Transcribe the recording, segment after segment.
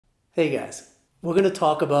Hey guys, we're going to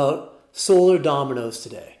talk about solar dominoes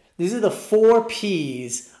today. These are the 4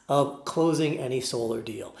 P's of closing any solar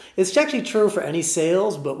deal. It's actually true for any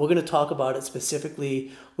sales, but we're going to talk about it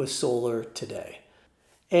specifically with solar today.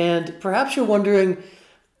 And perhaps you're wondering,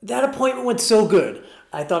 that appointment went so good.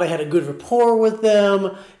 I thought I had a good rapport with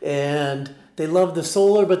them and they loved the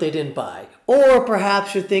solar, but they didn't buy. Or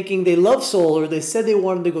perhaps you're thinking they love solar, they said they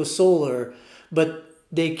wanted to go solar, but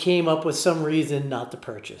they came up with some reason not to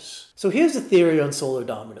purchase. So here's the theory on solar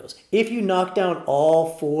dominoes. If you knock down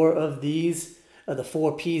all 4 of these, the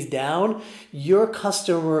 4 P's down, your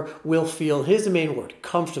customer will feel, here's the main word,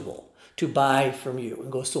 comfortable to buy from you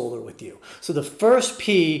and go solar with you. So the first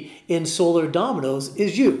P in solar dominoes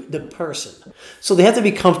is you, the person. So they have to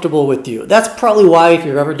be comfortable with you. That's probably why if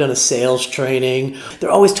you've ever done a sales training,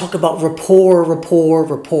 they're always talking about rapport, rapport,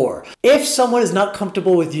 rapport. If someone is not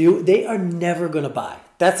comfortable with you, they are never going to buy.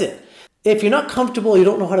 That's it. If you're not comfortable, you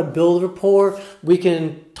don't know how to build rapport, we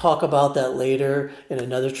can talk about that later in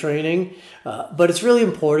another training. But it's really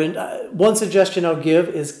important. One suggestion I'll give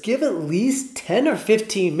is give at least 10 or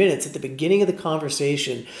 15 minutes at the beginning of the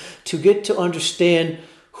conversation to get to understand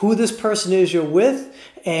who this person is you're with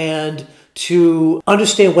and to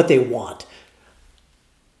understand what they want.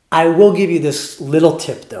 I will give you this little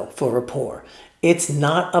tip though for rapport. It's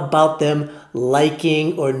not about them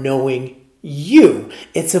liking or knowing you.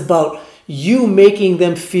 It's about you making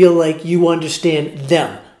them feel like you understand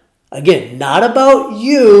them. Again, not about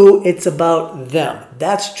you, it's about them.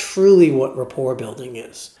 That's truly what rapport building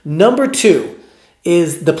is. Number 2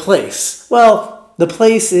 is the place. Well, the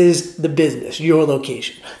place is the business, your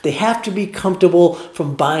location. They have to be comfortable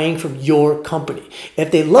from buying from your company.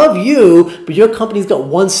 If they love you, but your company's got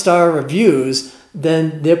 1-star reviews,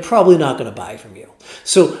 then they're probably not going to buy from you.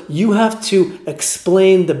 So you have to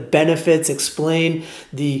explain the benefits, explain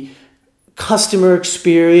the customer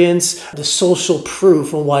experience, the social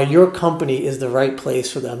proof on why your company is the right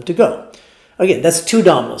place for them to go. Again, that's 2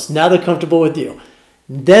 dominoes. Now they're comfortable with you.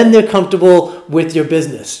 Then they're comfortable with your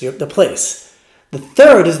business, the place. The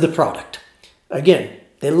third is the product. Again,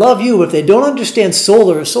 they love you, but if they don't understand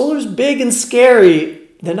solar, if solar's big and scary,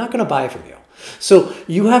 they're not going to buy from you. So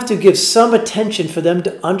you have to give some attention for them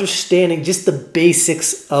to understanding just the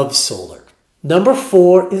basics of solar. Number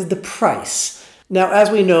 4 is the price. Now,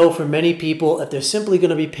 as we know, for many people, if they're simply going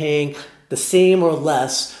to be paying the same or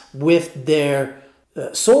less with their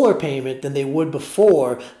solar payment than they would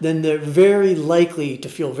before, then they're very likely to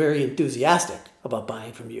feel very enthusiastic about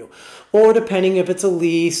buying from you. Or depending if it's a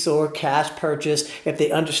lease or cash purchase, if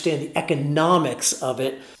they understand the economics of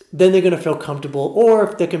it, then they're going to feel comfortable. Or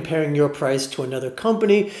if they're comparing your price to another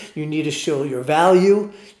company, you need to show your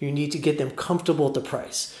value. You need to get them comfortable with the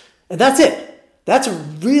price. And that's it. That's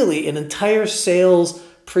really an entire sales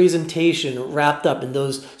presentation wrapped up in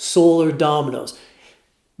those solar dominoes.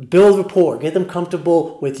 Build rapport, get them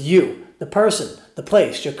comfortable with you, the person, the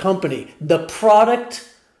place, your company, the product,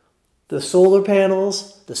 the solar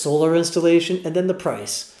panels, the solar installation, and then the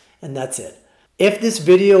price. And that's it. If this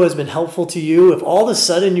video has been helpful to you, if all of a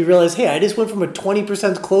sudden you realize, hey, I just went from a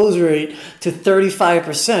 20% close rate to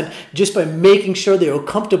 35% just by making sure they were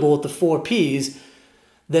comfortable with the 4 Ps,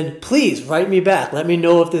 then please write me back. Let me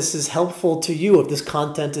know if this is helpful to you, if this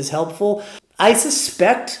content is helpful. I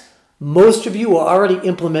suspect most of you are already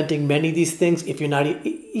implementing many of these things if you're not,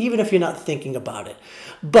 even if you're not thinking about it.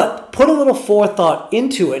 But put a little forethought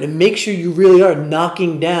into it and make sure you really are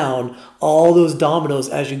knocking down all those dominoes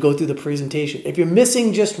as you go through the presentation. If you're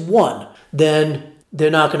missing just one, then they're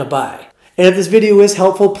not going to buy. And if this video is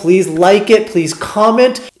helpful, please like it, please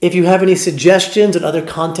comment. If you have any suggestions and other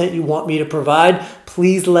content you want me to provide,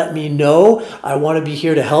 please let me know. I want to be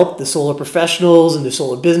here to help the solar professionals and the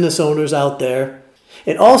solar business owners out there.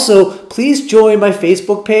 And also, please join my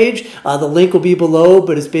Facebook page. The link will be below,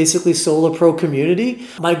 but it's basically Solar Pro Community.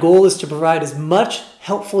 My goal is to provide as much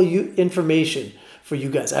helpful information for you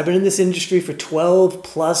guys. I've been in this industry for 12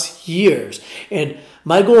 plus years. And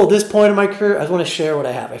my goal at this point in my career, I just want to share what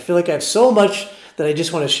I have. I feel like I have so much that I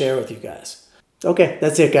just want to share with you guys. Okay,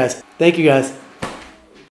 that's it, guys. Thank you, guys.